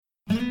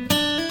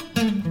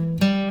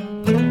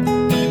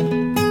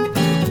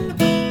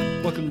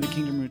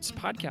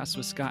podcast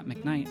with Scott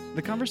McKnight,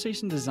 the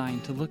conversation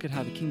designed to look at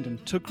how the kingdom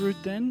took root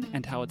then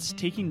and how it's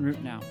taking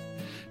root now.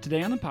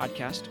 Today on the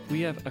podcast,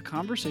 we have a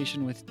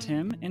conversation with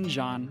Tim and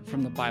John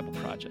from the Bible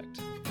Project.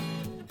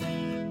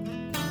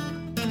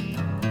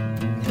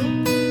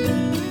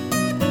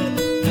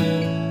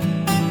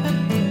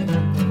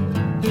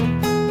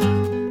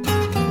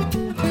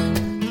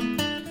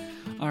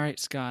 All right,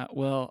 Scott.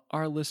 Well,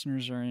 our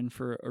listeners are in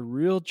for a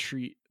real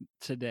treat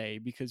today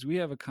because we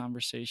have a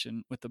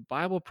conversation with the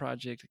Bible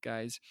Project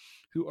guys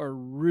who are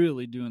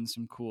really doing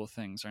some cool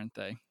things, aren't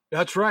they?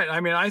 That's right.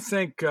 I mean, I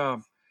think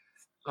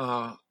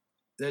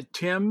that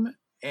Tim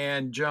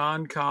and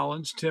John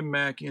Collins, Tim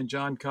Mackey and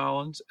John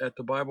Collins at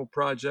the Bible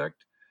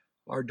Project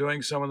are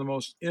doing some of the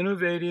most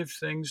innovative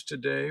things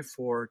today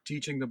for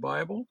teaching the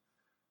Bible,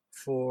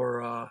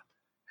 for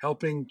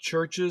helping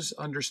churches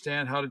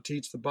understand how to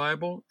teach the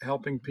Bible,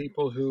 helping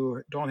people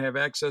who don't have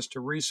access to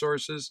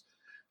resources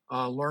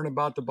learn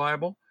about the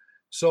Bible.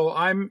 So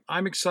I'm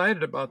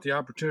excited about the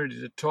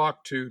opportunity to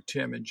talk to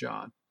Tim and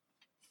John.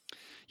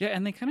 Yeah,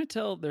 and they kind of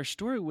tell their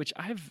story, which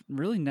I've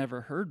really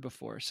never heard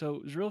before. So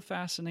it was real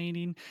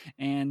fascinating.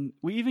 And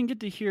we even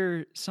get to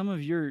hear some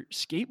of your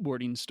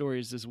skateboarding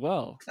stories as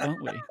well,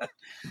 don't we?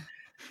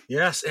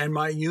 Yes, and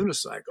my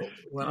unicycle.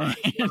 When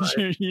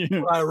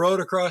I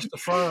rode across the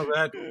front of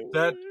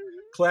that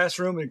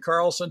classroom in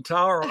Carlson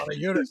Tower on a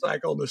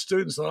unicycle, the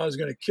students thought I was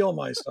going to kill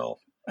myself.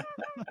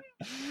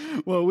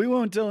 Well, we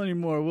won't tell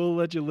anymore. We'll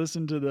let you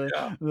listen to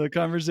the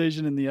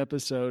conversation in the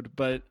episode.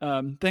 But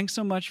thanks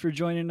so much for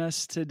joining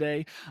us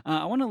today.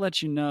 I want to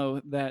let you know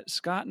that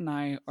Scott and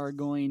I are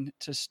going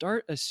to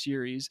start a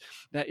series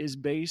that is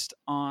based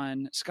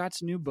on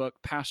Scott's new book,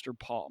 Pastor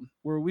Paul,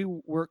 where we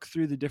work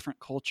through the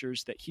different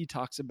cultures that he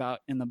talks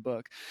about in the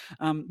book.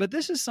 But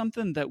this is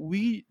something that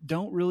we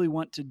don't really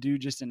want to do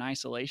just in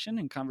isolation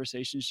in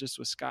conversations just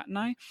with Scott and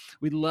I.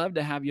 We'd love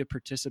to have you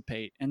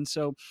participate. And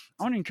so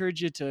I want to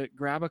encourage you to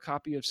grab a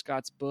copy of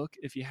Scott's book.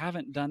 If you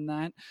haven't done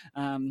that,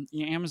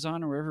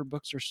 Amazon or wherever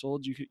books are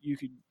sold, you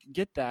could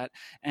get that.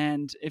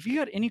 And if you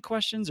got any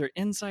questions or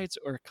insights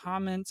or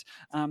comments,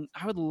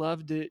 I would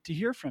love to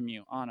hear from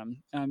you on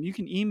them. You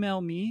can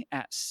email me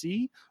at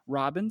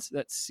crobbins,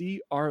 that's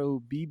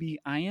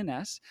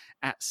CROBBINS,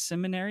 at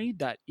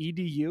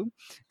seminary.edu,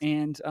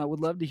 and would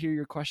love to hear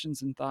your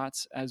questions and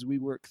thoughts as we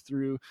work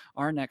through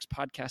our next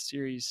podcast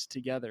series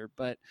together.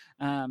 But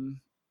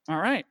all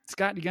right,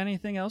 Scott, you got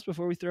anything else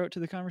before we throw it to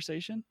the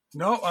conversation?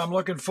 No, I'm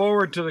looking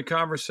forward to the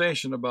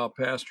conversation about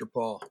Pastor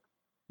Paul.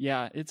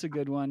 Yeah, it's a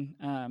good one,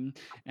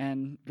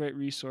 and great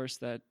resource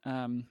that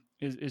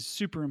is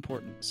super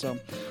important. So,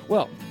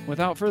 well,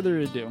 without further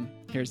ado,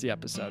 here's the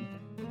episode.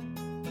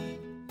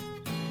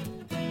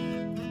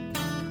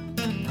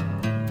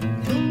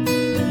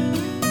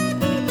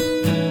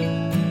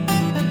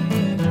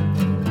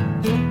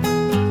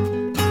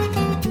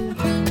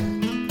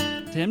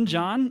 Tim,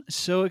 John,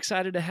 so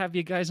excited to have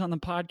you guys on the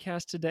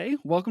podcast today.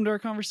 Welcome to our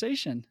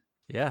conversation.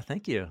 Yeah,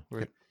 thank you.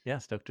 We're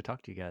stoked to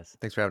talk to you guys.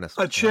 Thanks for having us.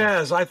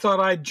 Chaz, I thought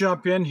I'd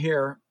jump in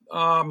here.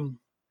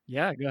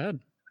 Yeah, go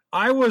ahead.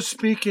 I was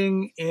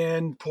speaking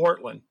in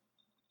Portland,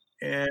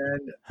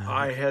 and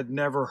I had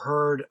never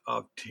heard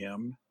of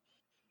Tim.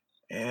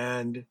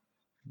 And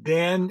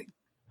Dan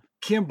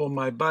Kimball,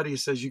 my buddy,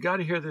 says, you got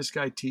to hear this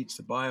guy teach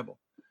the Bible.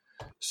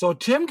 So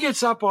Tim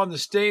gets up on the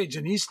stage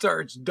and he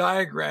starts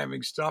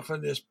diagramming stuff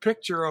in this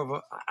picture of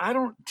I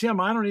don't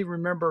even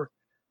remember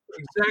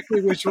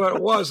exactly which one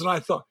it was. And I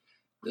thought,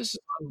 this is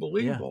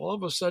unbelievable. Yeah. All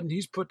of a sudden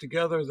he's put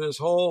together this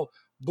whole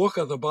book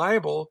of the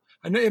Bible.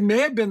 And it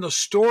may have been the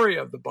story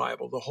of the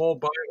Bible, the whole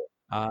Bible.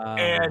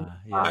 And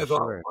I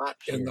thought, what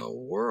in the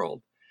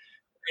world?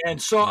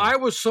 And so I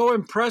was so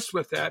impressed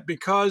with that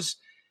because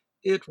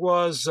it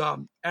was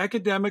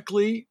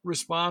academically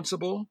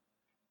responsible.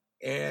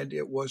 And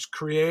it was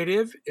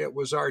creative, it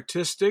was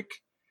artistic,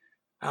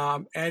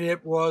 and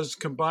it was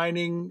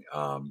combining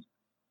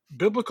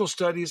biblical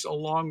studies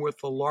along with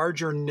the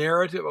larger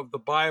narrative of the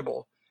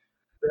Bible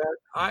that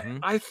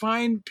I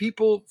find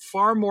people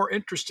far more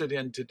interested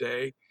in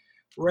today,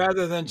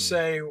 rather than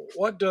say,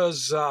 what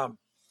does,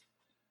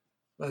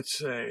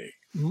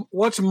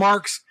 what's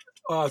Mark's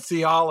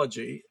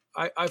theology?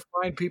 I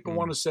find people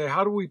want to say,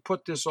 how do we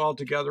put this all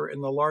together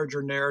in the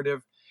larger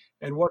narrative,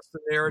 and what's the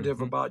narrative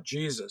about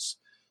Jesus?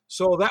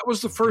 So that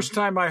was the first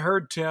time I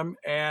heard Tim,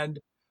 and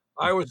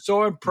I was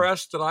so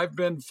impressed that I've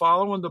been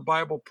following the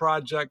Bible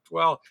Project.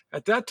 Well,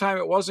 at that time,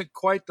 it wasn't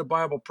quite the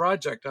Bible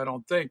Project, I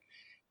don't think.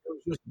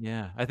 It was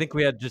just, I think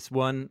we had just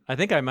one. I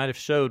think I might have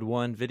showed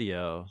one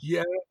video.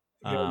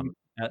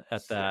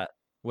 At that,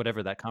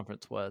 whatever that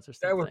conference was or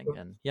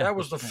something. That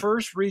was the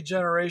first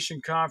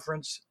Regeneration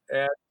Conference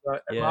at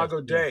Imago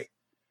Dei. Yes.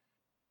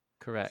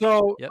 Correct.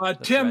 So,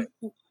 Tim,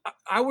 right.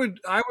 I would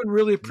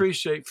really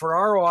appreciate for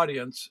our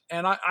audience,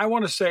 and I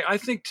want to say, I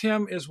think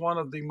Tim is one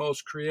of the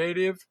most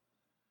creative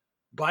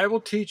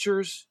Bible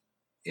teachers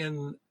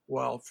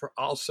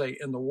I'll say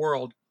in the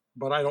world,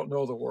 but I don't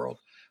know the world.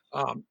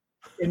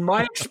 In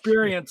my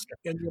experience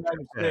in the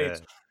United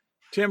States,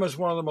 Tim is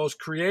one of the most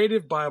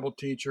creative Bible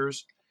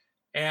teachers,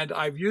 And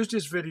I've used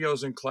his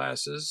videos in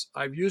classes.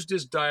 I've used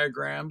his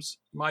diagrams.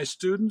 My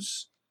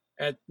students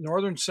at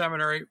Northern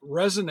Seminary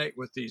resonate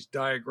with these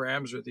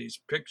diagrams or these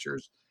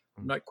pictures.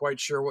 I'm not quite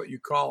sure what you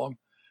call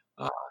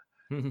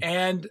them.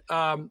 And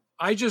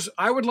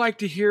I would like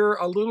to hear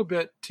a little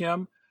bit,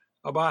 Tim,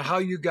 about how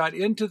you got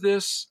into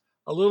this,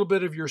 a little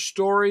bit of your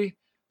story,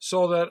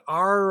 so that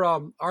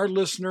our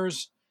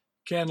listeners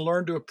can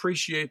learn to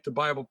appreciate the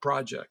Bible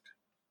Project.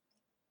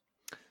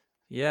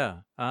 Yeah.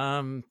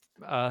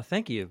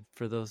 Thank you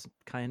for those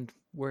kind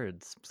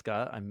words,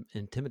 Scott. I'm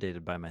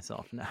intimidated by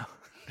myself now.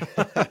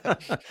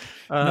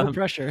 No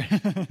pressure.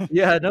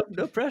 Yeah,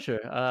 no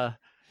pressure.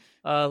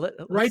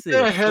 Right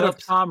there ahead of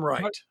Tom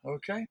Wright.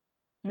 Okay.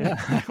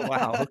 Yeah.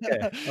 Wow.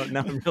 Okay. Oh,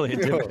 now I'm really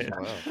intimidated.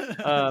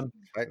 Wow.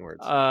 Fighting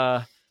words.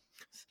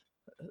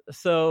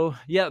 So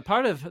yeah,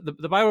 part of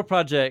the Bible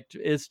Project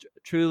is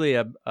truly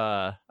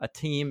a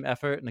team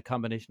effort and a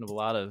combination of a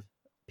lot of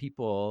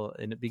people,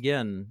 and it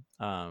began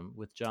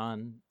with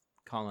John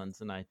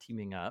Collins and I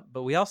teaming up.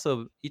 But we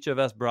also, each of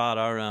us, brought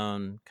our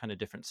own kind of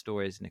different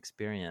stories and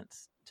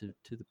experience to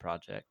the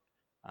project.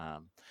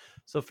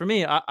 So for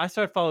me, I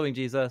started following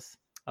Jesus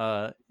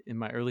in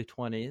my early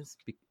 20s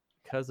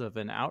because of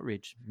an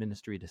outreach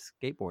ministry to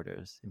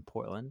skateboarders in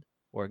Portland,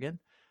 Oregon.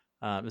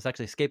 It was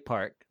actually a skate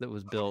park that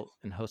was built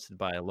and hosted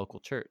by a local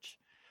church.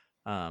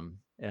 And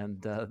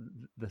the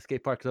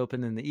skate park's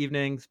open in the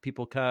evenings.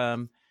 People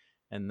come,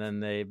 and then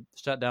they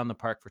shut down the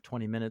park for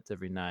 20 minutes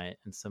every night,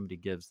 and somebody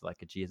gives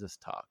like a Jesus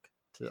talk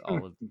to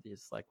all of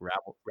these like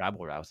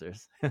rabble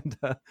rousers. And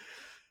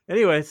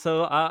anyway,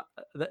 so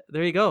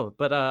there you go.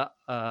 But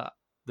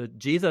the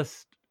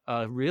Jesus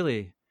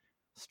really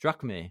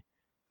struck me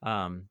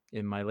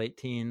in my late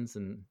teens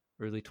and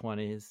early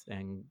 20s,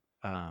 and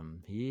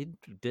he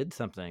did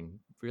something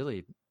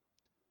really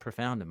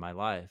profound in my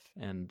life.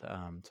 And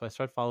so I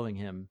started following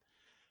him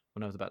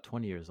when I was about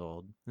 20 years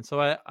old. And so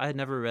I had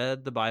never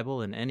read the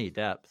Bible in any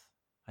depth.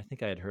 I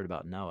think I had heard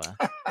about Noah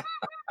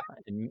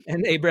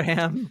and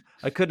Abraham.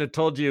 I couldn't have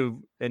told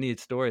you any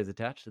stories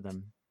attached to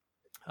them.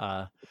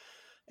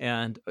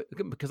 And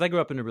because I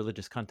grew up in a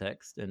religious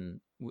context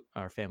and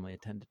our family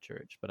attended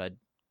church, but I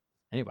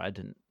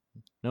didn't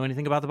know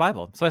anything about the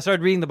Bible. So I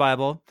started reading the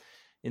Bible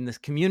in this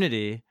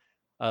community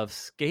of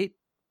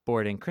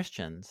skateboarding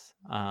Christians.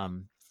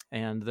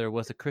 And there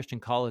was a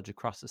Christian college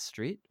across the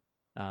street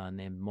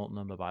named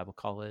Multnomah Bible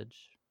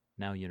College,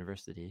 now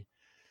university.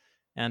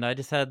 And I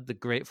just had the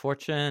great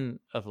fortune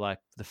of like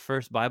the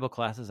first Bible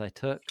classes I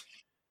took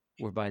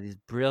were by these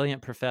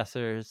brilliant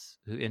professors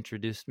who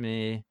introduced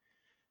me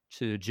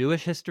to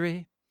Jewish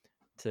history,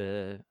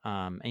 to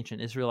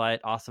ancient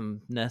Israelite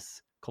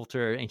awesomeness,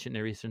 culture, ancient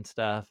Near Eastern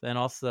stuff, and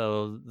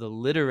also the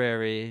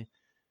literary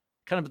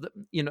kind of,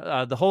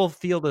 the whole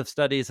field of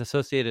studies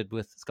associated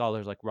with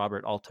scholars like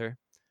Robert Alter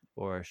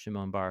or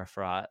Shimon Bar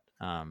Efrat,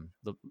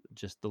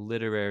 just the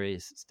literary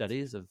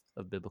studies of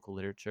biblical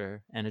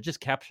literature. And it just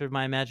captured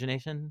my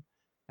imagination,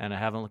 and I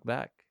haven't looked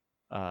back.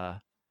 I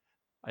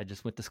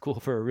just went to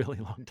school for a really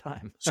long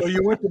time. So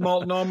you went to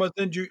Multnomah,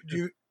 then did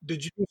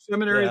you do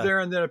seminary there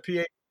and then a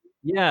PhD?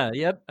 Yeah,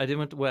 yep. I did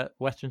went to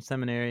Western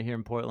Seminary here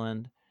in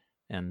Portland,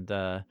 and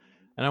I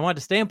wanted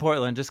to stay in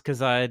Portland just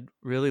because I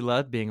really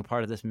loved being a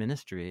part of this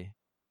ministry.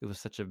 It was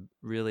such a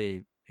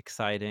really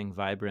exciting,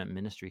 vibrant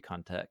ministry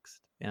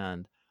context.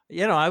 And,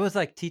 I was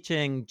like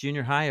teaching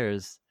junior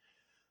hires.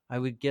 I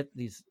would get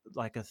these,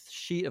 like a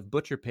sheet of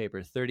butcher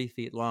paper 30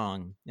 feet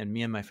long, and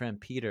me and my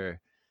friend Peter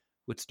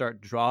would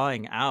start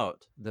drawing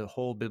out the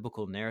whole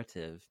biblical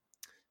narrative.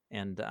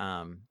 And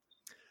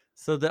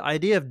so the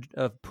idea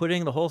of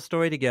putting the whole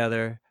story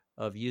together,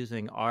 of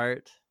using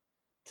art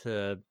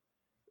as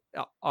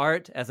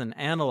an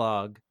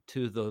analog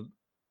to the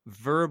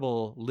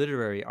verbal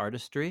literary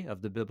artistry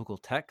of the biblical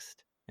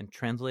text and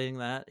translating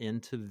that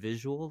into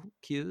visual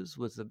cues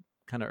was a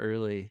kind of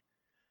early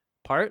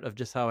part of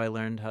just how I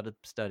learned how to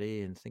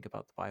study and think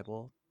about the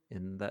Bible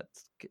in that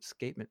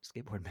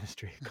skateboard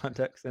ministry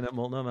context and at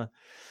Multnomah.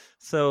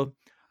 So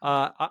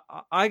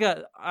I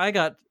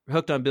got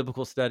hooked on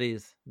biblical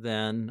studies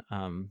then,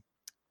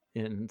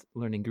 in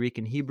learning Greek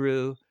and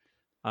Hebrew,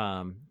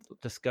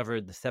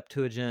 discovered the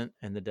Septuagint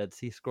and the Dead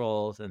Sea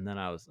Scrolls, and then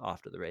I was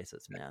off to the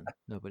races, man.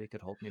 Nobody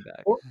could hold me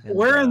back.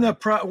 Where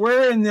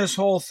in this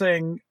whole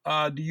thing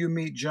do you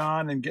meet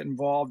John and get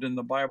involved in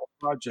the Bible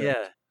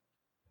Project?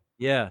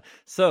 Yeah.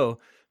 So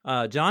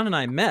John and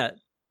I met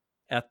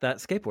at that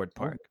skateboard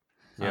park.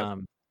 Yep.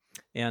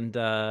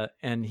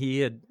 And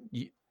he had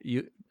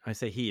I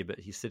say he, but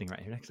he's sitting right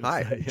here next to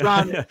us. Hi,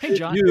 John. Hey,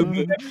 John.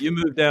 You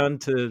moved down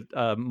to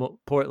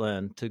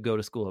Portland to go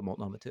to school at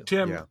Multnomah too.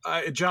 Tim,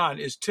 John,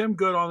 is Tim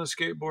good on the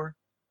skateboard?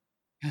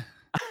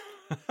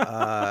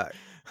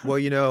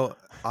 Well,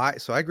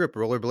 I grew up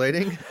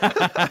rollerblading,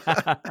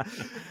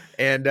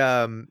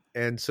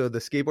 and so the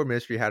skateboard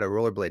ministry had a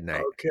rollerblade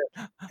night,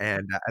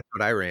 and that's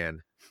what I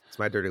ran. It's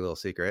my dirty little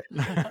secret.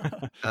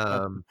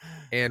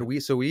 And we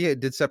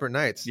did separate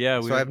nights. Yeah.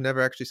 So I've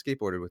never actually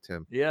skateboarded with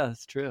Tim. Yeah,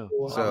 it's true.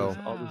 So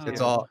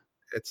Wow.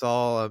 it's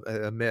all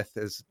a myth.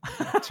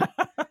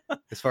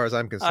 as far as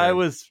I'm concerned. I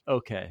was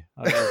okay.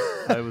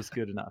 I was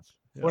good enough.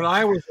 Yeah. When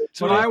I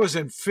was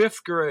in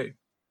 5th grade,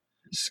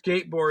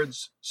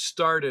 skateboards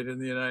started in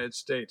the United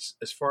States,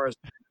 as far as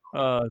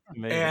it's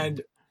amazing.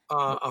 and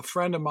a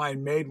friend of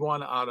mine made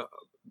one out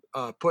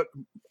of put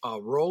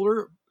a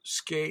roller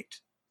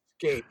skates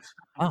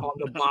on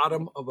the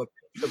bottom of a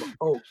piece of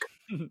oak.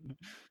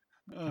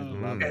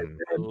 Love it.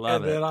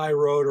 And then I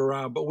rode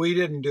around, but we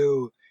didn't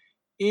do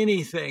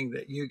anything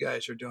that you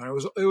guys are doing.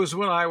 It was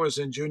when I was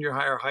in junior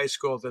high or high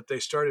school that they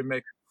started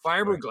making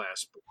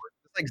fiberglass boards.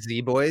 It's like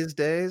Z-Boys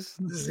days.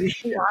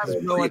 I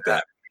don't know what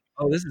that.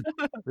 Oh, this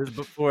is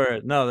before.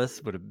 No,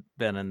 this would have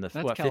been in the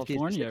That's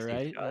California, 50s,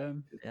 right?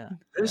 Yeah.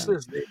 This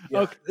is the.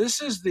 Okay.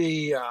 This is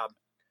the.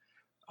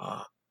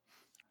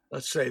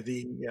 Let's say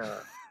the.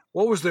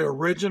 What was the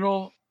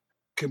original?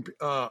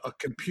 A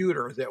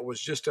computer that was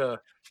just a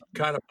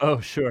kind of. Oh,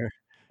 sure.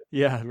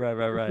 Yeah,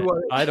 right.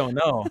 I don't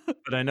know,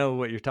 but I know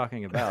what you're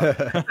talking about.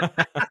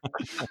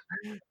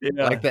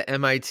 Yeah. Like the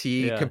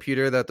MIT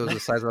computer that was the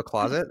size of a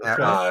closet.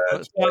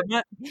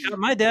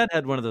 My dad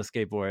had one of those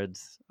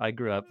skateboards. I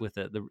grew up with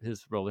it.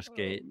 His roller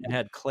skate. It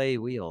had clay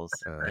wheels.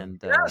 And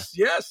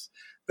yes,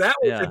 that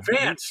was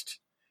advanced.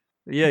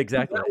 Yeah,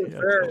 exactly. That was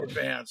very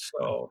advanced.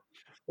 So.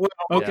 Well,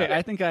 okay,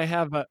 I think I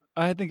have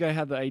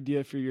the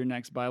idea for your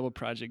next Bible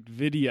project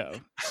video.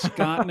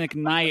 Scott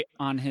McKnight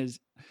on his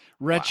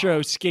retro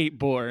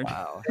skateboard.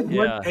 Wow.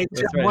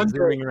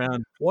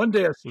 One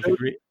day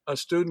a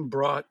student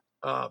brought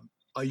a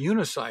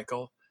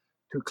unicycle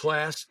to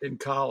class in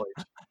college.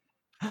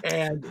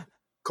 And of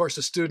course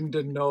the student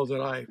didn't know that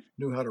I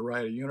knew how to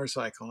ride a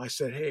unicycle. I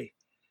said, hey,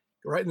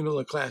 right in the middle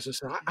of the class, I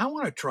said, I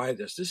want to try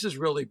this. This is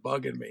really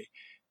bugging me.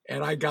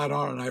 And I got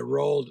on and I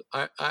rolled.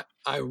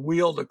 I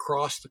wheeled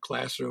across the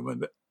classroom,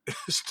 and the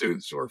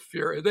students were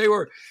furious. They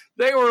were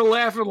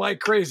laughing like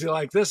crazy.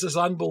 Like, this is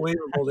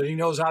unbelievable that he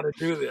knows how to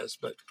do this.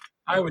 But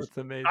I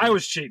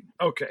was cheating.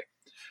 Okay,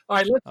 all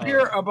right. Let's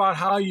hear about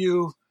how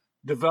you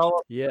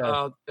developed.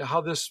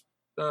 How this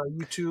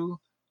you two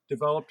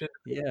developed into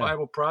the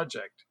Bible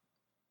project.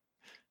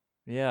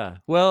 Yeah.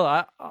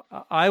 Well,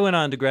 I went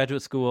on to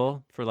graduate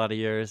school for a lot of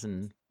years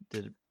and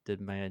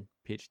did my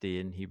PhD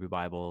in Hebrew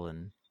Bible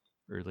and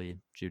early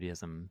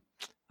Judaism.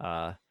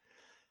 And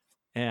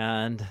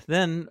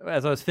then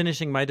as I was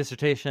finishing my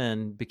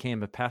dissertation,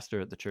 became a pastor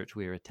at the church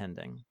we were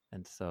attending.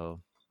 And so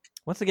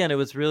once again, it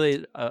was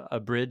really a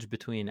bridge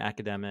between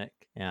academic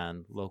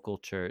and local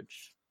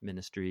church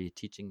ministry,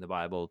 teaching the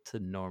Bible to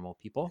normal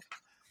people.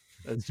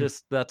 It's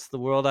just, that's the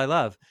world I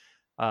love,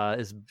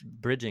 is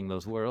bridging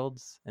those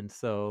worlds. And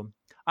so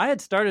I had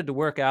started to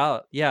work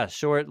out,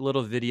 short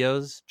little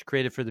videos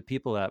created for the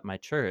people at my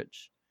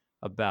church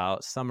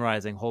about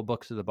summarizing whole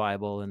books of the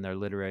Bible and their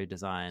literary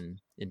design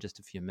in just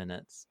a few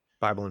minutes.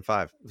 Bible in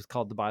 5. It was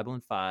called The Bible in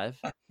 5.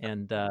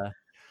 And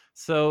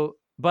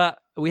but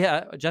we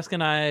had, Jessica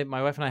and I,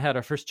 my wife and I had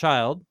our first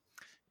child.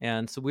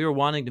 And so we were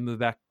wanting to move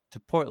back to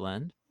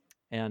Portland.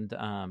 And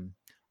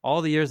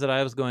all the years that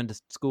I was going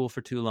to school for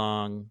too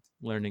long,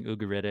 learning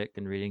Ugaritic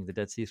and reading the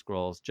Dead Sea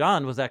Scrolls,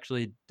 John was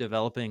actually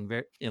developing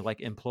very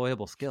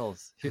employable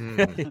skills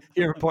here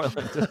in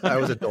Portland. I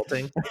was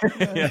adulting.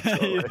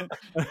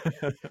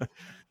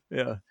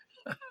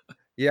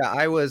 Yeah,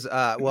 I was.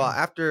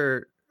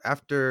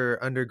 After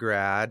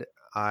undergrad,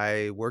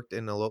 I worked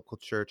in a local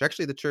church.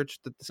 Actually, the church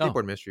that the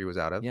skateboard ministry was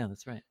out of. Yeah,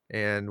 that's right.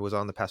 And was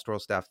on the pastoral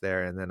staff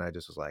there. And then I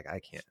just was like, I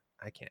can't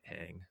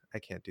hang. I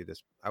can't do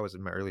this. I was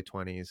in my early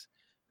 20s.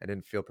 I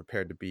didn't feel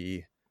prepared to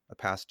be a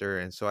pastor.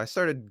 And so I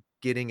started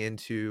getting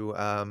into,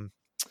 I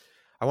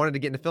wanted to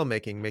get into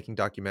filmmaking, making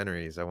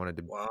documentaries. I wanted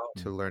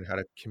to learn how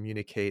to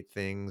communicate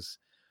things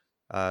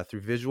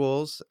through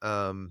visuals.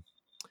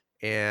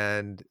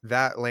 And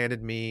that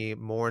landed me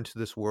more into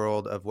this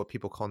world of what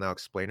people call now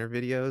explainer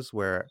videos,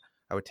 where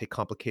I would take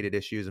complicated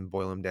issues and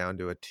boil them down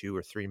to a 2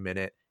 or 3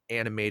 minute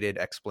animated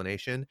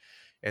explanation.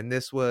 And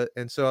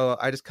so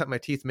I just cut my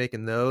teeth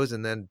making those,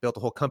 and then built a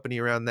whole company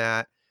around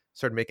that.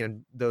 Started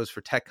making those for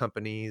tech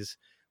companies,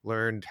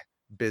 learned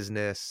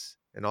business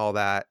and all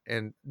that.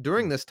 And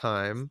during this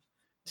time,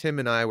 Tim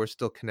and I were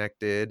still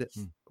connected.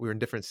 We were in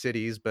different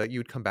cities, but you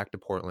would come back to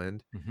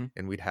Portland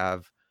and we'd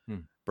have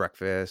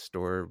breakfast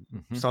or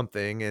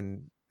something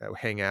and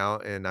hang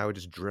out, and I would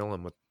just drill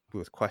him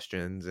with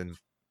questions. And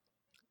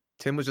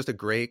Tim was just a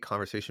great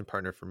conversation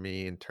partner for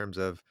me in terms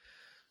of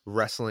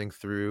wrestling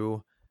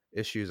through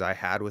issues I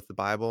had with the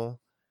Bible.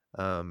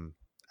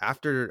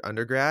 After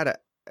undergrad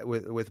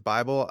with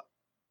Bible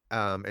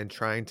and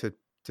trying to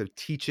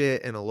teach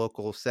it in a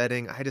local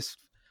setting, I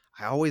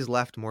always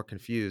left more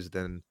confused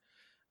than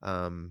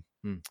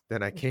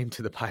I came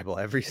to the Bible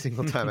every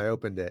single time I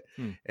opened it.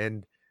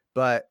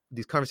 But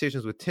these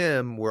conversations with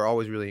Tim were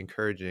always really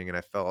encouraging, and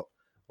I felt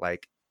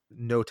like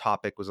no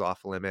topic was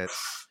off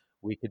limits.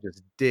 We could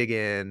just dig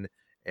in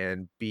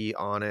and be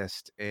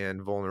honest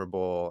and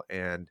vulnerable,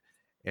 and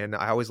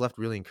I always left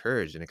really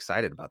encouraged and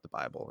excited about the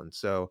Bible. And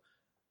so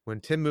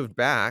when Tim moved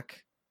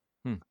back,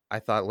 I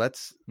thought,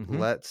 let's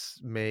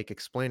make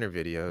explainer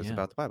videos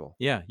about the Bible.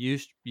 Yeah,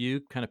 you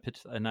kind of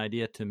pitched an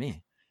idea to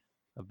me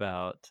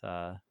about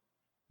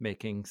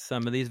making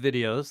some of these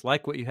videos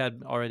like what you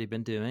had already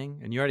been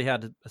doing, and you already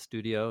had a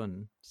studio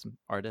and some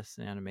artists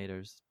and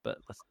animators, but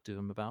let's do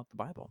them about the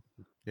Bible.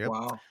 Yep.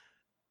 Wow.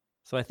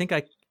 So I think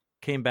I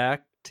came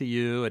back to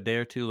you a day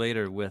or two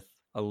later with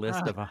a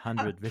list of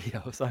 100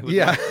 videos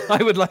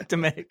I would like to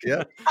make.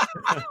 Yeah.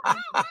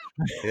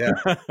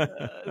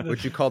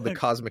 What you called the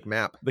cosmic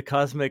map. The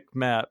cosmic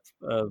map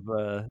of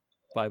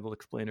Bible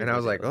Explainer. And I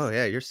was like, videos. oh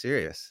yeah, you're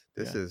serious.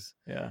 This is.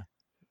 Yeah.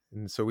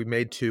 And so we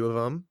made 2 of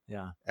them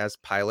as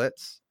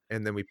pilots,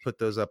 and then we put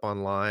those up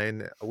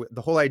online.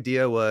 The whole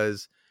idea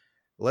was,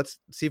 let's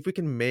see if we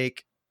can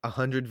make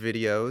 100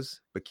 videos,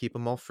 but keep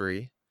them all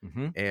free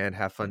and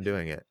have fun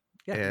doing it.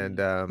 Yeah. And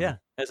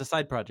as a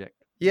side project.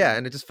 Yeah,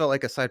 and it just felt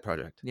like a side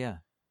project. Yeah.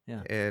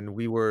 Yeah. And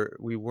we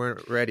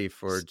weren't ready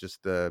for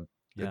just the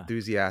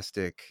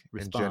enthusiastic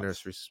and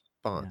generous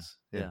response.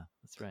 Yeah,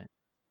 that's right.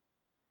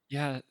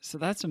 Yeah, so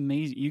that's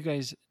amazing. You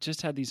guys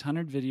just had these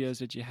 100 videos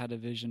that you had a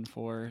vision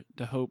for,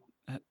 to hope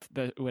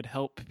that would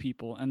help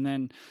people. And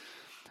then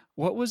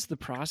what was the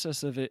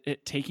process of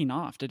it taking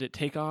off? Did it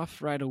take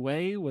off right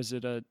away? Was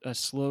it a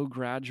slow,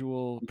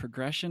 gradual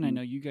progression? I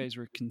know you guys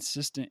were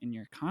consistent in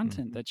your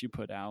content that you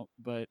put out,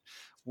 but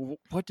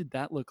what did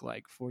that look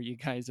like for you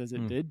guys as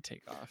it did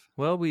take off?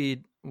 Well,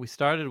 we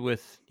started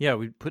with,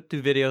 we put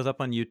 2 videos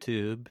up on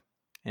YouTube,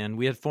 and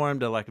we had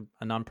formed a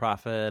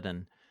nonprofit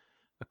and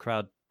a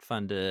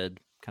crowd-funded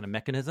kind of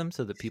mechanism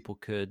so that people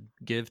could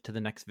give to the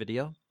next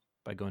video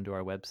by going to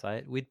our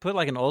website. We'd put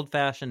like an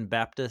old-fashioned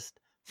Baptist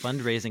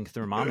fundraising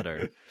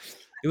thermometer.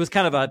 It was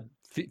kind of a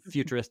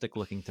futuristic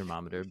looking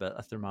thermometer, but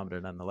a thermometer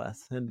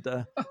nonetheless. And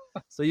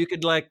so you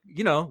could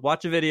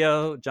watch a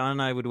video. John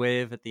and I would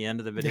wave at the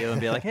end of the video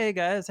and be like, hey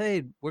guys,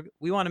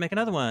 we want to make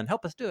another one.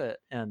 Help us do it.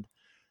 And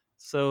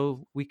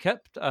so we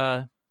kept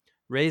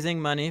raising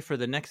money for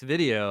the next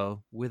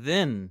video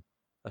within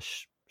a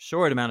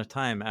short amount of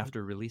time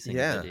after releasing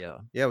the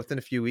video. Yeah, within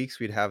a few weeks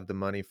we'd have the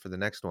money for the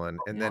next one.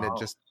 And then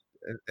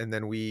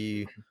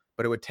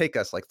but it would take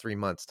us like 3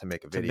 months to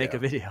make a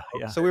video.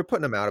 Yeah. So we were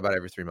putting them out about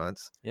every 3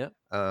 months. Yep.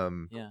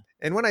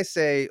 And when I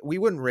say we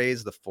wouldn't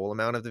raise the full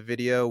amount of the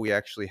video, we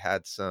actually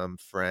had some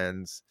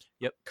friends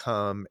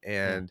come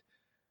and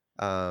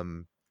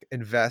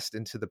invest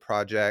into the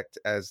project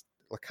as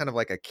kind of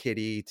like a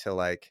kitty to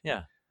a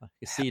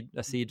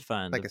seed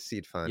fund. Like a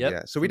seed fund.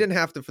 Yeah. So we didn't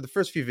have to, for the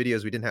first few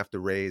videos, we didn't have to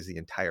raise the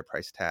entire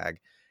price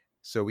tag.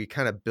 So we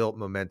kind of built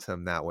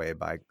momentum that way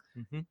by,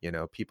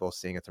 people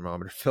seeing a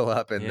thermometer fill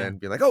up and then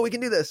being like, oh, we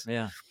can do this.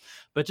 Yeah.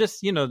 But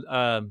just,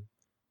 the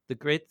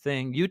great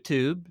thing,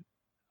 YouTube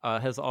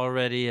has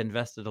already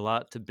invested a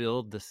lot to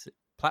build this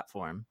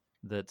platform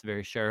that's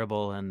very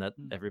shareable and that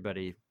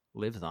everybody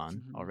lives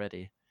on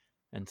already.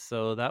 And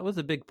so that was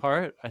a big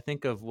part, I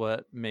think, of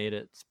what made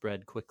it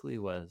spread quickly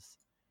was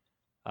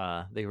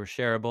they were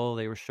shareable,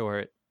 they were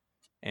short,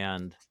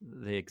 and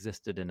they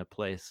existed in a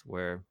place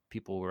where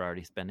people were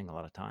already spending a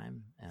lot of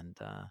time. And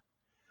that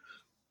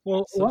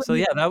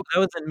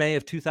was in May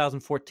of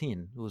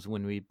 2014 was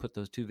when we put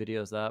those 2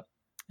 videos up.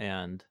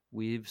 And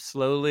we've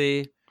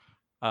slowly,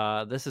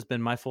 this has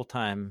been my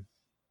full-time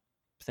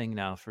thing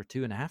now for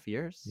 2.5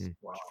 years.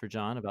 Wow. For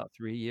John, about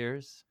 3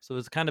 years. So it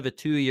was kind of a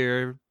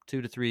 2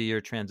 to 3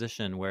 year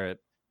transition where it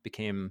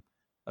became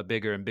a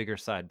bigger and bigger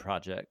side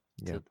project.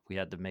 Yeah. So we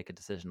had to make a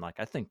decision. Like,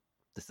 I think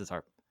this is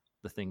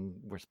the thing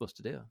we're supposed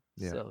to do.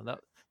 Yeah. So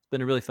that's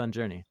been a really fun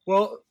journey.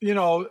 Well,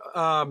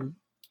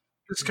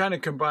 this kind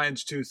of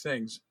combines 2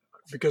 things,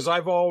 because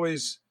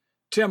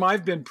Tim,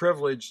 I've been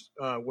privileged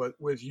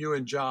with you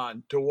and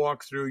John to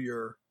walk through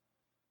your,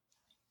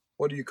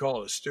 what do you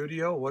call it, a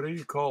studio? What do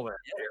you call that?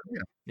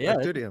 Yeah,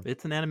 studio.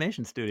 It's an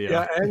animation studio.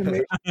 Yeah,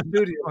 animation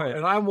studio. Right.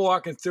 And I'm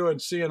walking through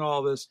and seeing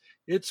all this.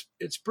 It's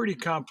pretty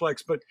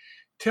complex. But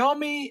tell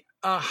me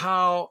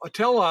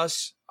tell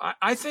us.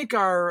 I think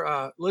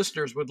our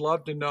listeners would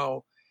love to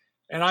know,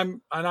 and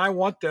I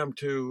want them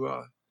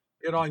to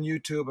get on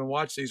YouTube and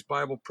watch these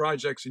Bible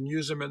projects and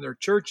use them in their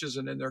churches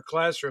and in their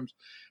classrooms.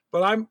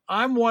 But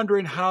I'm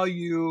wondering how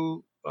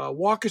you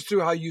walk us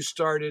through how you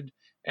started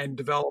and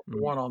developed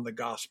the one on the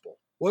gospel.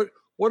 What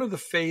are the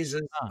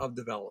phases of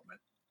development?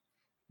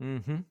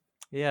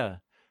 Yeah.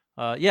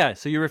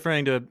 So you're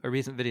referring to a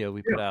recent video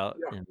we put out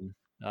in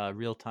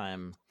real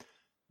time.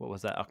 What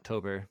was that?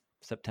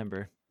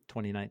 September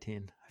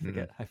 2019.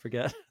 I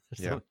forget.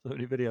 There's so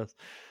many videos.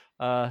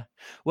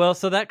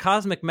 So that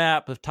cosmic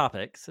map of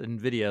topics and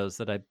videos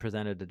that I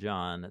presented to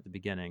John at the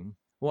beginning,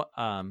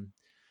 about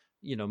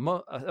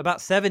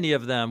 70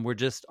 of them were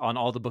just on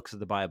all the books of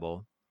the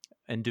Bible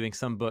and doing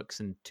some books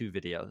in 2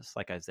 videos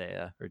like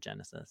Isaiah or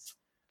Genesis.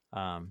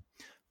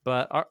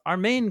 But our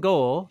main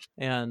goal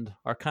and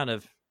our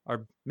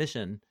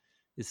mission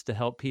is to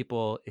help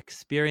people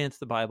experience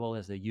the Bible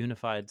as a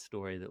unified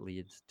story that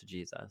leads to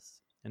Jesus.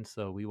 And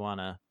so we want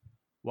to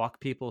walk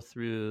people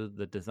through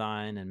the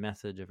design and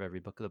message of every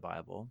book of the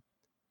Bible.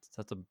 So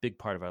that's a big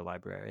part of our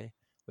library.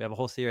 We have a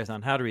whole series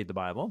on how to read the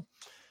Bible.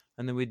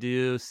 And then we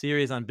do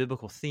series on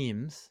biblical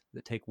themes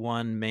that take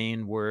one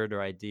main word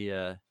or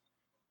idea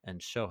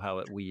and show how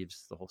it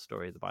weaves the whole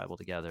story of the Bible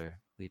together,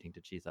 leading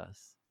to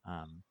Jesus.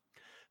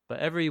 But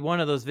every one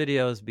of those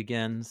videos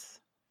begins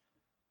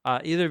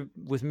either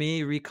with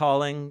me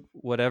recalling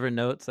whatever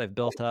notes I've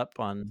built up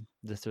on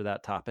this or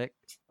that topic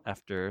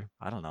after,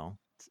 I don't know,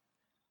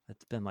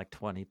 it's been like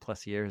 20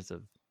 plus years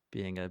of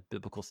being a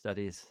biblical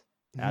studies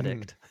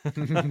addict.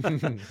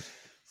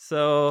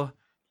 So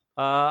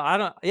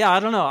I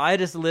don't know. I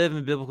just live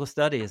in biblical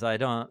studies. I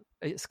don't,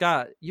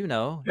 Scott,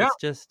 Yeah.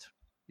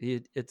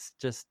 it's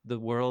just the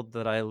world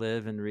that I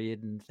live and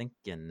read and think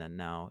in, and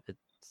now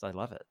I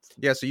love it.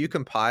 Yeah, so you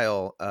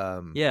compile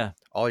Yeah.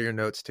 all your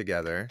notes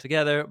together.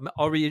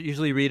 I'll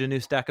usually read a new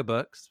stack of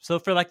books. So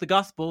for like the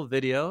gospel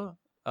video,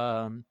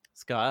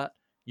 Scott,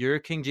 your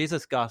King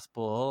Jesus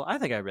gospel, I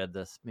think I read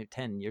this maybe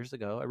 10 years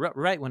ago,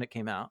 right when it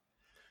came out.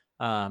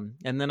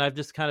 And then I've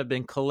just kind of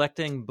been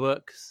collecting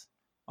books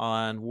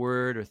on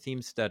word or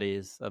theme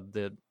studies of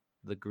the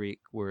Greek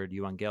word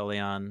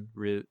euangelion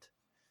root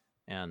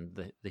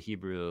and the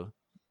Hebrew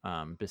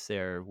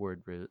beser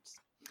word roots.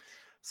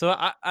 So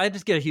I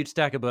just get a huge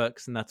stack of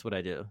books, and that's what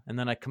I do. And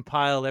then I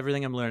compile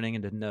everything I'm learning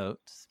into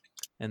notes.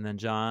 And then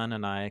John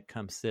and I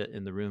come sit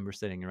in the room we're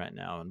sitting in right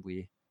now, and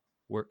we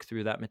work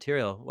through that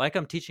material like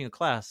I'm teaching a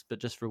class, but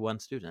just for one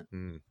student.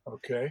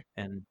 Okay.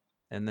 And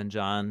then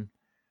John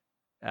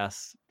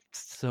asks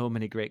so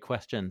many great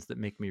questions that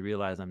make me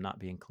realize I'm not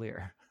being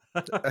clear.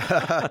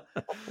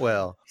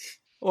 Well,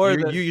 or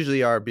you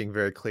usually are being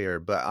very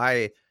clear, but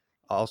I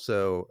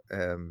also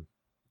I'm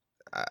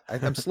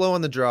slow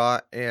on the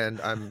draw,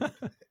 and I'm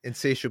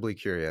insatiably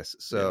curious.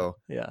 So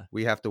yeah,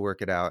 we have to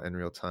work it out in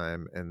real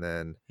time, and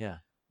then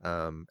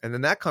and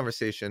then that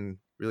conversation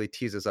really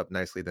teases up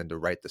nicely then to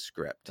write the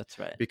script. That's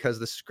right. Because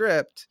the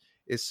script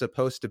is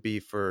supposed to be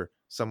for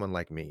someone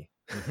like me,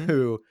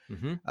 who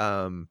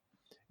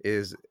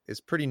is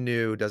pretty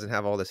new, doesn't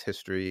have all this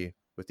history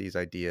with these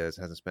ideas,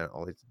 hasn't spent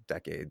all these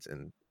decades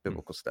in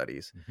biblical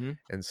studies.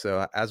 And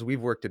so as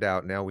we've worked it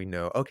out, now we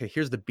know, okay,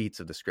 here's the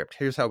beats of the script.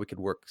 Here's how we could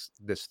work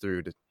this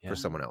through for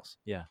someone else.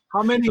 Yeah.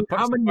 How many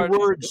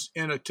words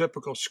in a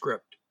typical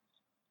script?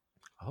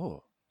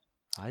 Oh,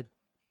 we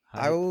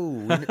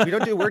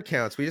don't do word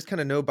counts. We just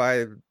kind of know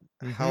by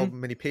how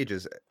many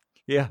pages.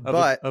 Yeah.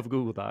 Of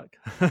Google Doc.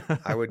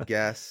 I would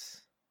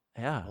guess.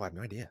 Yeah. Oh, I have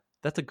no idea.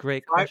 That's a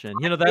great question.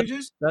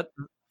 Pages? That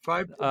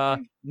 5?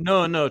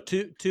 No,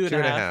 two and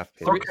a half.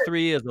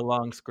 Three is a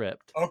long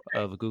script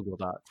of Google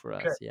Doc for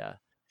us. Yeah.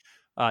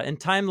 In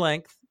time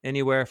length,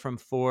 anywhere from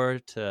 4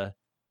 to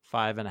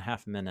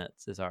 5.5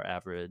 minutes is our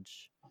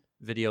average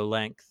video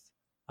length.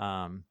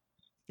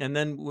 And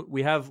then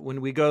we have,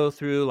 when we go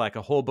through like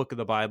a whole book of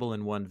the Bible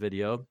in one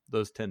video,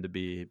 those tend to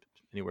be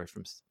anywhere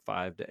from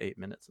 5 to 8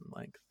 minutes in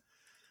length.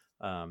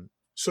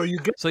 So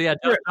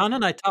John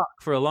and I talk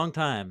for a long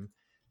time.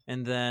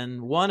 And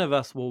then one of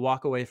us will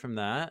walk away from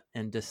that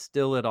and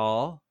distill it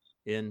all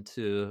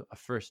into a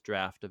first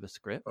draft of a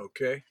script.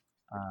 Okay.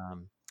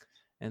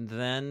 And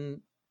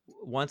then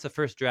once a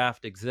first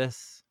draft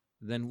exists,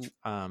 then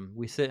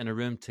we sit in a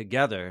room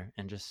together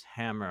and just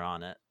hammer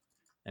on it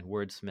and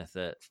wordsmith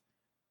it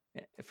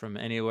from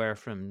anywhere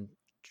from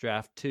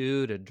draft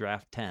 2 to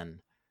draft 10.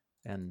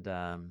 And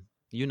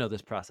you know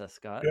this process,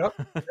 Scott. Yep.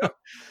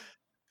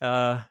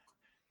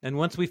 And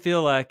once we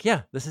feel like,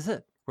 yeah, this is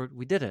it,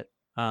 we did it.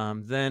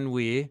 Then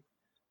we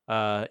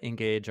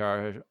engage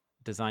our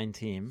design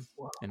team,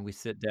 and we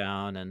sit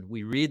down and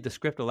we read the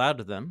script aloud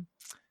to them,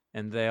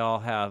 and they all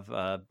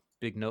have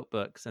big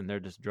notebooks, and they're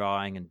just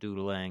drawing and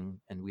doodling,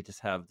 and we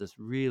just have this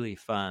really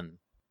fun,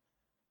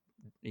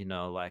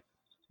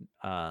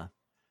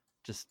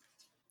 just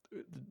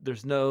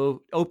there's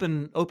no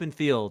open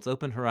fields,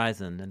 open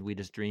horizon, and we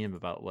just dream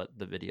about what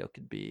the video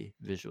could be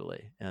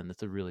visually, and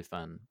it's a really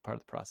fun part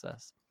of the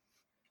process.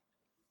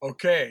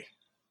 Okay,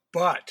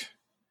 but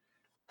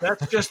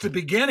that's just the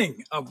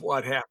beginning of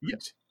what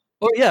happens.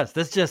 Oh yes,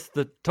 that's just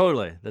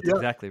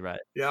exactly right.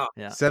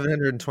 Yeah.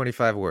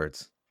 725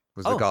 words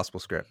was the gospel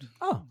script.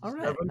 Oh, all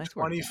right.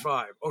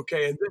 725.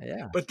 Okay, and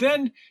then, but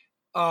then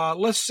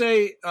let's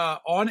say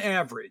on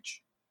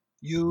average,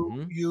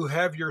 you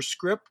have your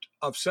script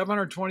of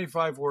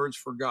 725 words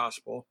for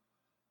gospel.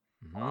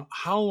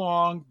 How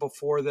long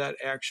before that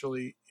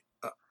actually,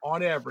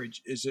 on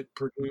average, is it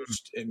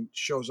produced and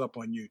shows up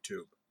on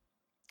YouTube?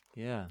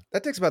 Yeah,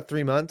 that takes about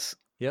 3 months.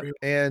 Yep.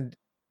 And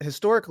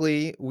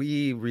historically,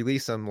 we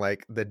release them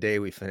like the day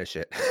we finish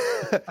it,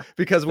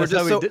 because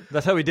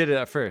that's how we did it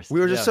at first.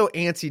 We were just so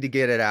antsy to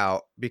get it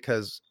out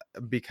because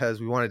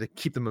we wanted to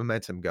keep the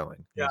momentum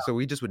going. Yeah. So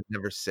we just would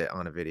never sit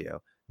on a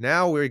video.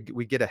 Now we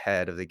get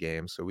ahead of the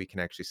game, so we can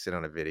actually sit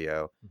on a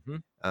video.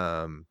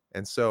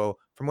 And so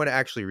from when it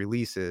actually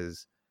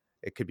releases,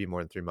 it could be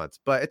more than 3 months,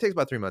 but it takes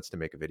about 3 months to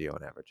make a video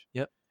on average.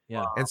 Yep.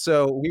 Yeah. And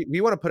so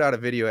we want to put out a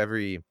video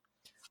every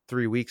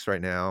 3 weeks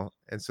right now,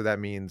 and so that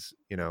means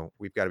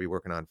we've got to be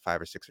working on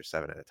 5 or 6 or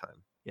 7 at a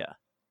time. Yeah.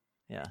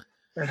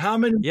 And how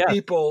many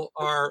people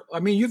are? I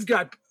mean, you've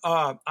got.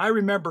 I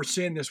remember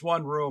seeing this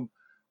one room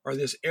or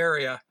this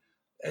area,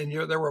 and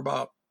there were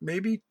about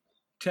maybe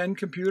 10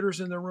 computers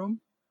in the room,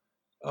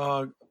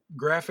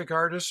 graphic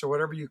artists or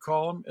whatever you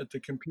call them at the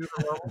computer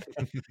level.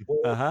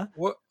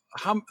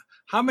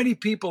 How many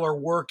people are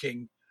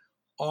working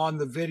on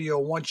the video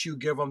once you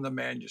give them the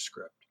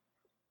manuscript?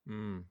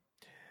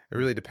 It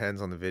really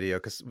depends on the video,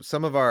 because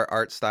some of our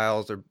art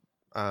styles are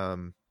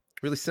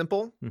really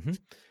simple,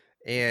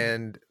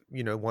 and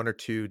one or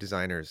two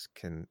designers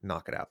can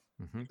knock it out.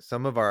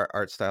 Some of our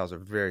art styles are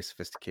very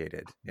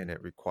sophisticated, and it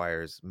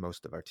requires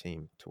most of our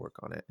team to work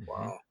on it.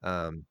 Wow.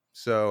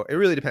 So it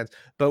really depends.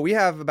 But we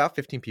have about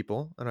 15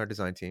 people on our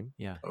design team.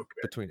 Yeah.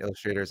 Okay. Between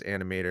illustrators,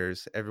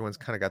 animators, everyone's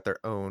kind of got their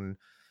own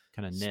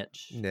kind of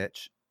niche.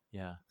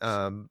 Yeah.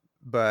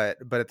 But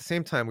at the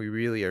same time, we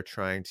really are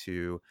trying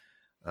to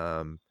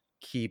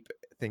keep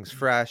things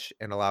fresh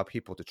and allow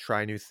people to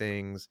try new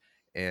things.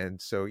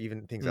 And so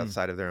even things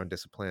outside of their own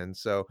discipline.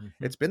 So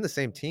it's been the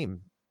same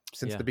team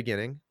since the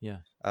beginning. Yeah.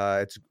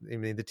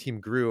 The team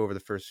grew over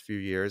the first few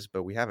years,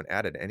 but we haven't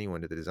added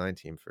anyone to the design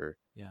team for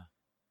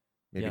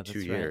maybe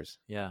 2 years.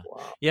 Right. Yeah.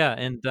 Wow. Yeah.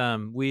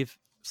 And we've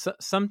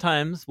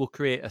sometimes we'll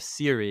create a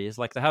series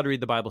like the How to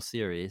Read the Bible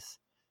series.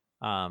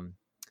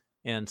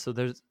 And so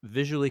there's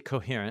visually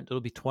coherent.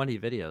 It'll be 20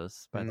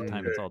 videos by the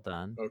time it's all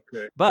done.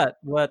 Okay. But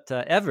what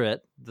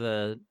Everett,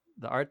 the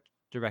art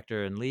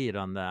director and lead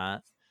on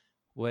that,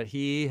 what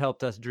he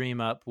helped us dream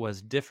up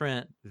was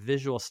different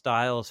visual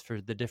styles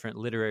for the different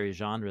literary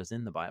genres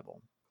in the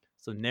Bible.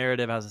 So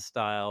narrative has a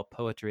style,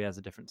 poetry has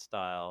a different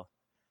style,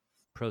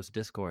 prose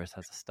discourse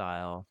has a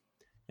style.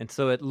 And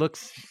so it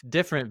looks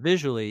different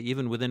visually,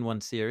 even within one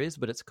series,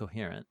 but it's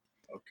coherent.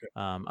 Okay.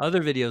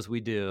 Other videos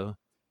we do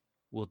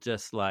will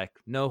just dream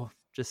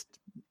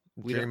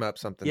up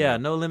something. Yeah,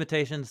 no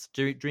limitations.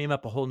 Dream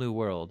up a whole new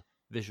world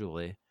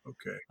visually.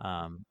 Okay.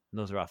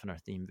 Those are often our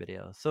theme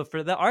videos. So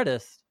for the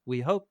artists, we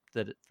hope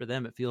that for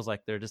them it feels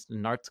like they're just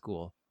in art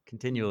school,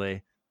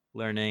 continually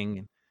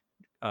learning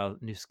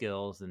new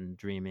skills and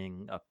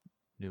dreaming up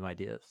new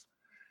ideas.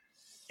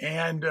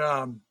 And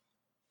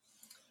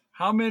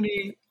how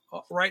many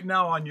right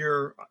now on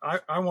your?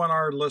 I want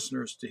our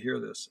listeners to hear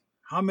this.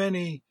 How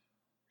many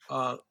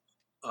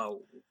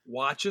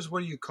watches? What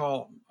do you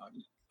call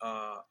them?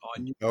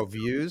 On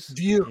views?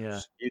 Views. Yeah.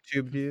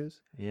 YouTube views?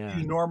 Yeah.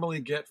 Do you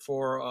normally get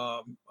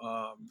for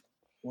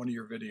one of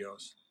your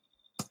videos?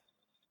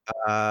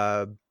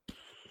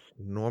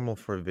 Normal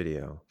for a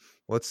video.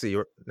 Let's see.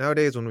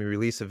 Nowadays, when we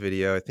release a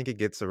video, I think it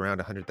gets around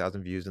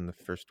 100,000 views in the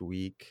first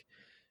week.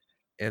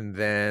 And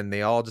then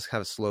they all just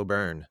have a slow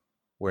burn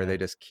where they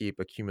just keep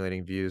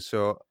accumulating views.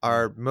 So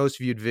our most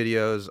viewed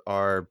videos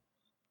are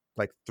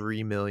like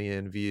 3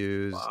 million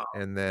views. Wow.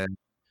 And then,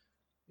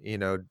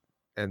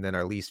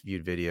 our least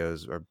viewed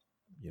videos are,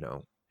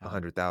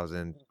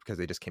 100,000 because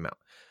they just came out.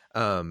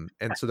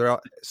 And so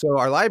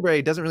our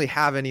library doesn't really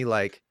have any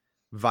like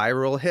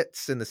viral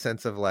hits in the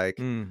sense of like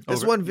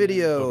one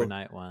video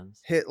overnight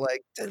ones hit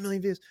like 10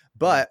 million views,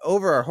 but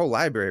over our whole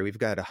library we've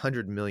got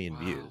 100 million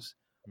views.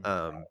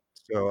 So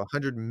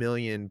 100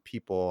 million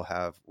people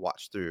have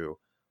watched through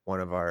one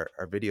of our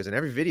videos, and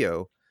every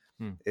video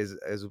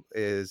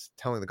is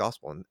telling the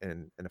gospel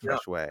in a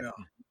fresh way.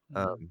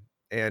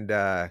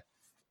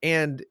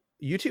 And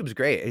YouTube's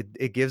great.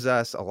 It gives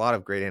us a lot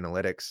of great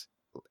analytics.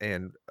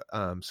 And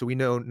so we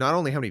know not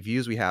only how many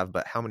views we have,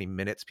 but how many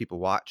minutes people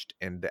watched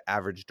and the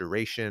average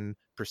duration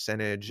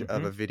percentage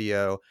of a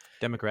video,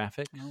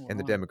 demographic, and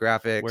the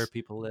demographics, where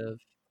people live.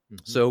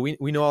 So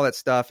we know all that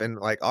stuff, and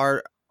like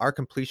our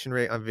completion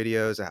rate on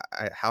videos,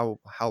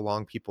 how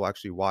long people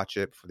actually watch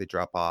it before they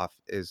drop off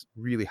is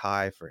really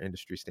high for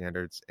industry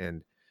standards,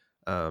 and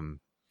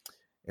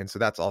so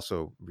that's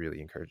also really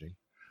encouraging.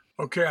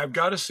 Okay, I've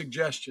got a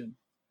suggestion.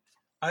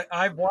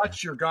 I've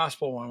watched your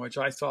gospel one, which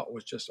I thought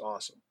was just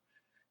awesome.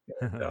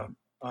 And,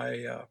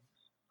 I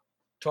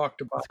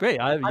talked about. It's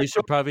great. You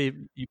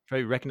probably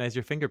recognize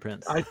your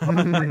fingerprints. I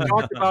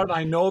talked about it.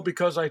 I know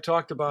because I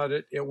talked about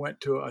it. It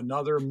went to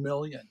another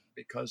million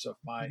because of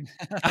my.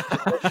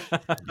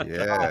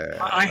 Yeah.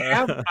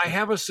 I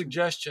have a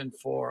suggestion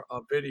for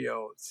a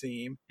video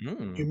theme.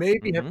 You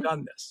maybe have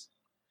done this,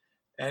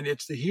 and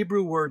it's the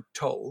Hebrew word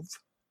tov.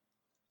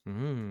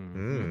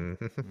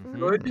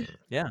 Good.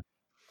 Yeah.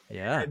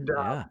 And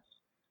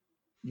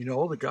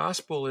the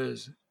gospel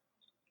is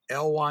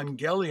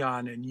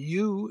Evangelion, and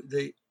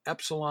the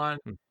epsilon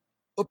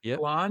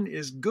upsilon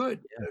is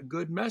good, a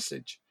good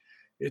message.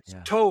 It's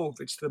Tov.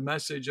 It's the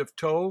message of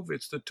Tov.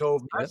 It's the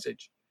Tov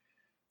message.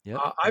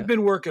 I've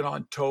been working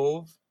on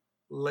Tov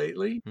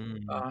lately.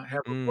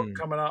 Have a book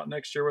coming out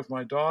next year with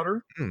my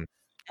daughter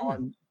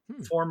on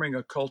forming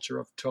a culture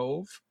of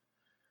Tov.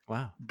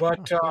 Wow.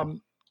 But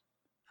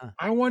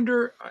I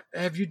wonder,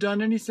 have you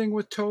done anything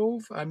with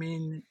Tov? I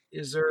mean,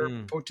 is there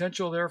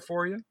potential there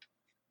for you?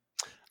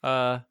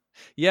 I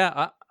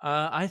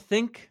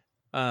think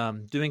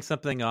doing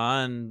something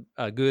on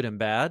good and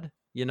bad,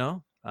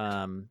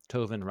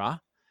 Tov and Ra,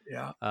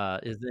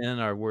 is in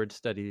our word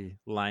study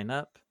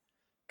lineup.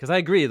 Because I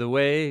agree, the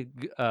way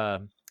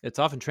it's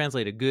often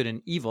translated good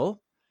and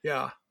evil.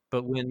 Yeah.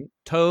 But when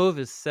Tov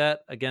is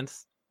set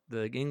against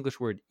the English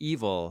word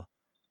evil,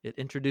 it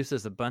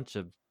introduces a bunch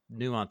of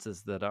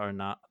nuances that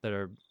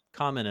are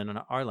common in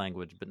our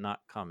language, but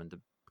not common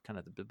to kind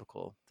of the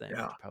biblical thing.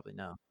 You probably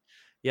know.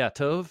 Yeah,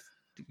 Tov,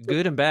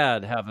 good and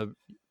bad have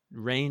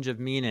range of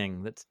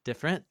meaning that's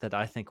different that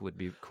I think would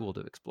be cool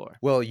to explore.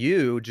 Well,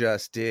 you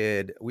just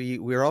did.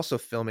 We're also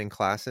filming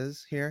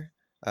classes here.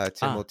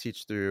 Tim will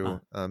teach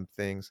through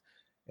things,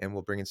 and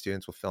we'll bring in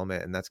students. We'll film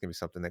it, and that's gonna be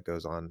something that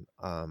goes on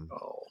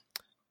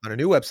a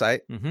new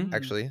website.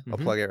 Actually, I'll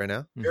plug it right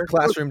now.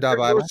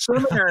 Classroom.bible.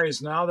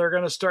 Seminaries now, they're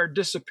going to start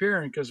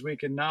disappearing because we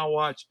can now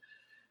watch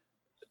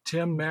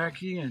Tim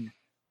Mackey and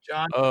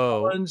John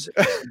Collins.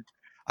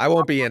 I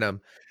won't be in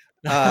them,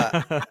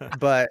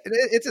 but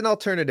it's an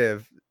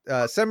alternative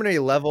seminary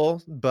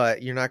level,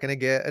 but you're not going to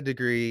get a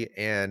degree,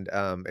 and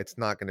it's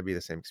not going to be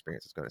the same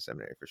experience as going to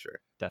seminary for sure.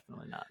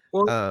 Definitely not.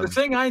 Well, the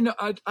thing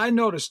I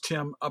noticed,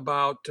 Tim,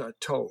 about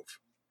Tov,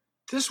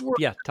 this word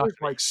was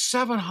like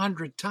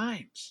 700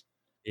 times.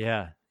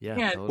 Yeah.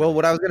 Totally. Well,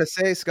 what I was going to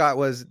say, Scott,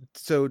 was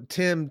so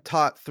Tim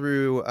taught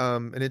through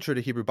an intro to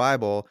Hebrew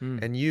Bible,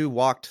 and you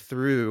walked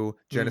through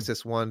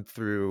Genesis 1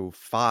 through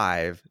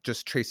 5,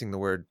 just tracing the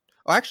word.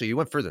 Oh, actually, you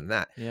went further than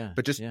that. Yeah.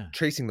 But just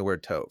tracing the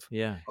word Tov.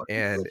 Yeah.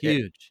 And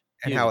huge.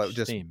 And how it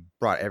just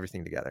brought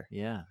everything together.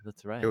 Yeah,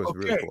 that's right. It was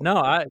really cool.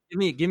 No,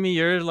 give me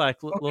your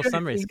little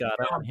summary, Scott.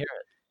 I want to hear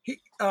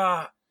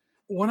it.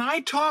 When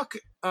I talk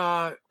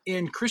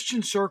in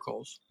Christian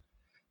circles,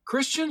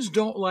 Christians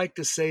don't like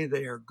to say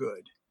they are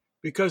good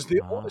because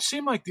it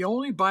seems like the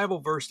only Bible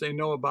verse they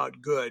know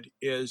about good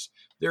is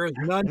there is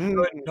none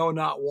good, no,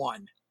 not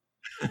one.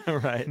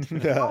 Right.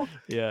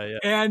 Yeah.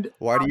 And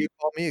why do you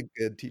call me a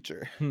good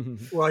teacher?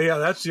 Well, yeah,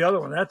 that's the other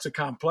one. That's a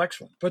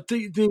complex one. But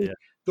the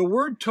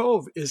word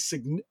Tov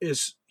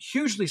is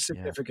hugely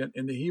significant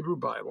in the Hebrew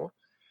Bible.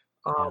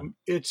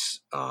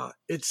 It's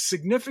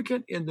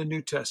significant in the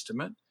New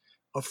Testament.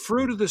 A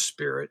fruit of the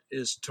Spirit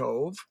is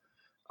Tov.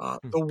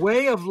 The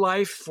way of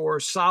life for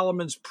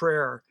Solomon's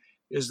prayer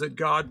is that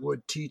God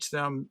would teach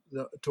them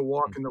to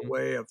walk in the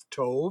way of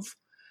Tov.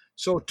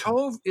 So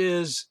Tov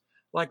is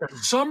like a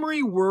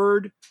summary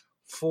word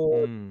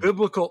for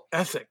biblical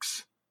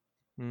ethics,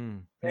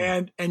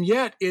 and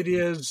yet it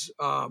is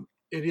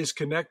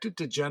connected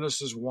to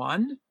Genesis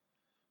 1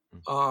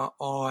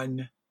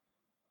 on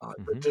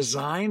the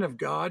design of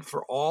God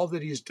for all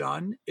that He's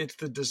done. It's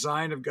the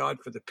design of God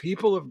for the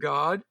people of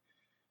God.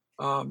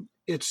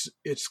 It's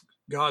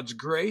God's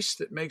grace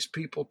that makes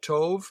people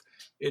Tov.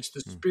 It's the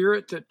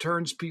Spirit that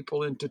turns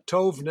people into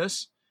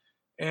Tovness.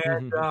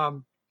 And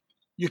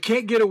you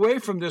can't get away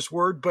from this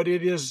word, but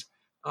it is,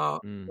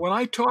 when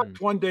I talked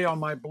one day on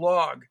my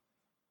blog,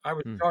 I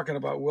was talking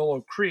about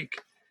Willow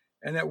Creek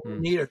and that we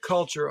need a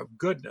culture of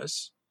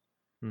goodness.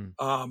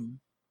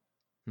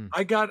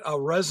 I got a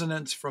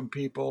resonance from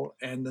people,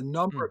 and the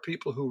number of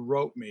people who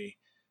wrote me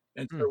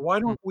and said, why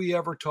don't we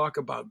ever talk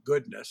about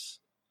goodness?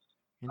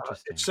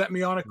 It set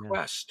me on a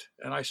quest,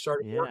 and I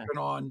started working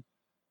on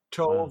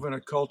Tov and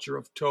a culture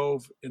of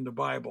Tov in the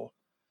Bible.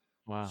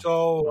 Wow.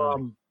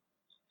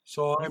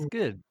 So that's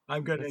good.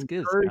 I'm going to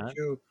encourage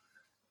you.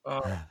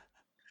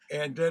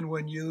 And then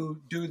when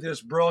you do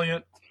this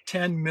brilliant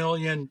 10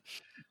 million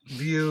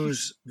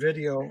views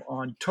video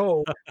on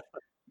Tov,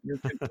 you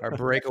can our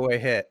breakaway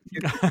hit,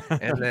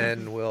 and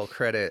then we'll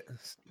credit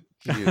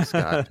you,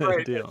 Scott.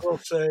 Right. We'll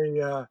say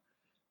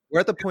we're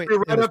at the point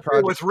right up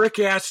here with Rick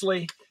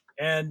Astley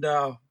and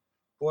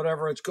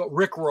whatever it's called,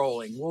 Rick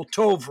rolling. We'll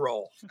Tov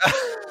roll.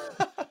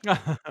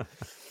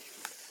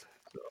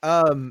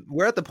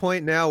 We're at the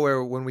point now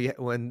where when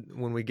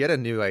we get a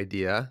new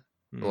idea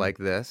like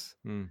this,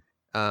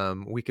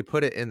 we could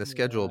put it in the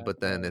schedule, but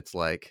then it's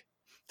like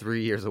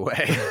 3 years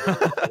away.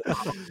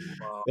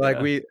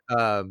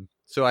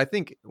 So I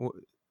think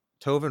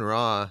Tov and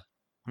Ra,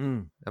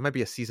 that might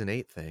be a season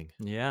 8 thing.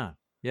 Yeah,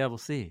 we'll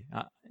see.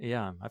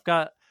 I've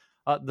got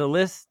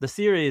the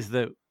series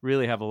that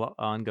really have a lot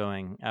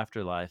ongoing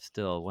afterlife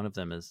still. One of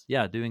them is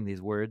doing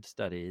these word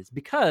studies,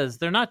 because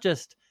they're not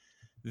just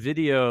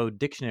video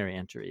dictionary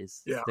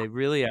entries. They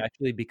really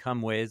actually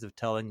become ways of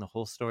telling the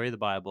whole story of the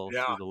Bible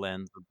through the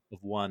lens of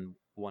one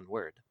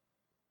word,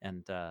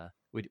 and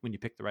when you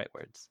pick the right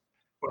words.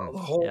 Well,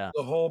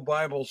 the whole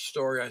Bible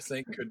story, I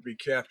think, could be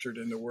captured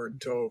in the word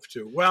Tov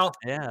too. Well,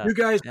 you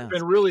guys have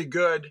been really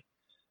good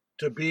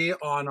to be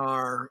on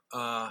our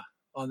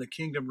on the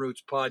Kingdom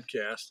Roots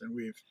podcast,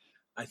 and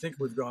I think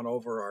we've gone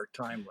over our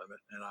time limit,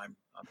 and I'm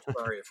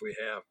sorry if we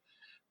have.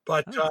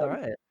 But that's all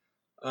right.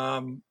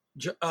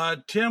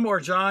 Tim or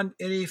John,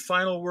 any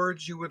final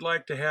words you would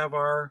like to have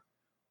our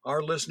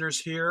listeners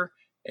hear?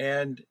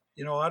 And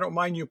I don't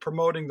mind you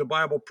promoting the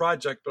Bible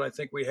Project, but I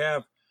think we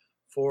have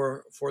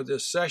for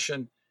this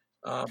session.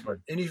 But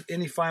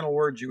any final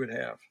words you would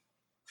have?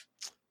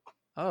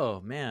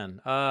 Oh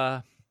man,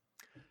 so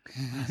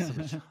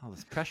much, all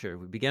this pressure.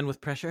 We begin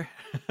with pressure.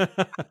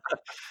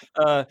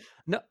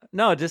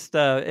 No, just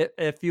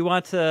if you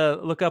want to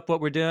look up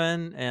what we're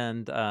doing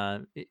and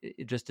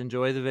just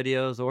enjoy the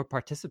videos or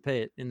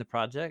participate in the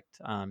project,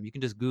 you can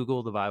just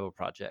Google the Bible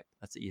Project.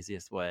 That's the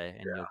easiest way,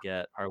 and you'll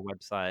get our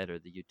website or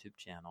the YouTube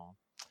channel.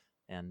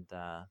 And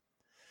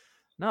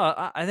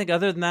I think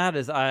other than that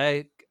is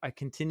I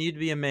continue to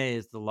be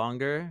amazed the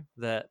longer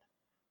that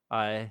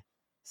I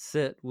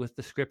sit with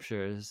the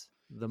scriptures,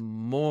 the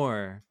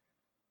more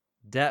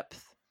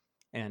depth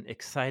and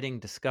exciting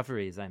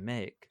discoveries I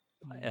make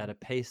at a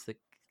pace that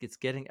it's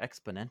getting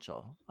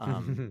exponential.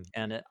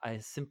 I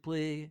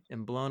simply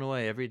am blown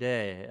away every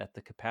day at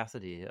the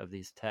capacity of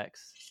these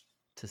texts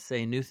to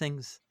say new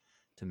things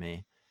to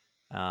me.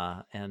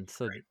 There's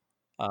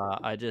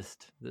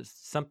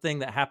something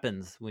that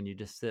happens when you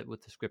just sit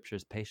with the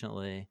scriptures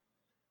patiently,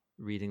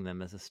 reading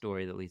them as a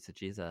story that leads to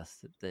Jesus,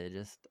 that they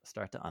just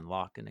start to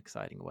unlock in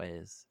exciting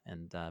ways.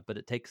 But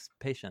it takes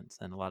patience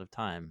and a lot of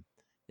time,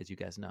 as you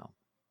guys know.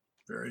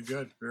 Very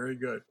good. Very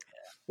good.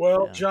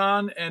 Well, yeah.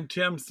 John and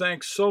Tim,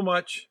 thanks so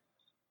much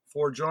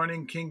for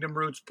joining Kingdom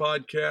Roots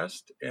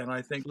podcast. And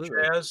I think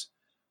Absolutely. Chaz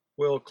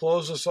will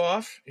close us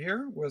off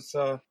here with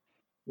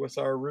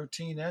our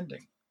routine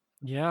ending.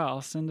 Yeah,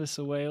 I'll send us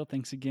away. Well,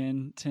 thanks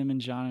again, Tim and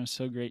John. It was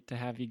so great to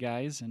have you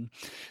guys. And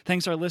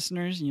thanks our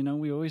listeners. You know,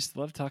 we always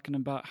love talking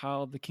about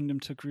how the kingdom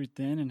took root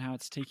then and how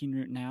it's taking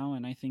root now.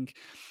 And I think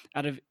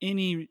out of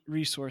any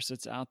resource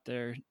that's out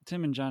there,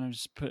 Tim and John have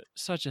just put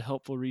such a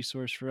helpful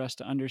resource for us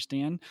to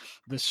understand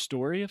the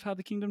story of how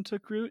the kingdom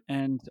took root.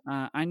 And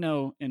I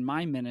know in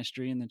my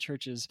ministry in the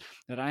churches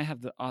that I have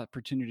the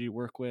opportunity to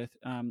work with,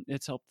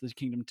 it's helped the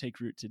kingdom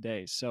take root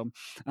today. So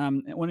I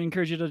want to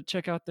encourage you to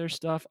check out their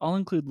stuff. I'll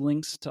include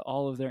links to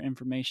all of their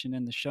information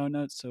in the show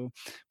notes. So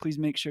please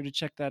make sure to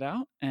check that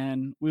out.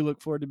 And we look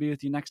forward to be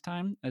with you next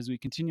time as we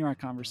continue our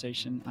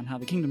conversation on how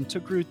the kingdom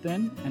took root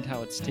then and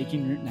how it's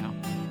taking root now.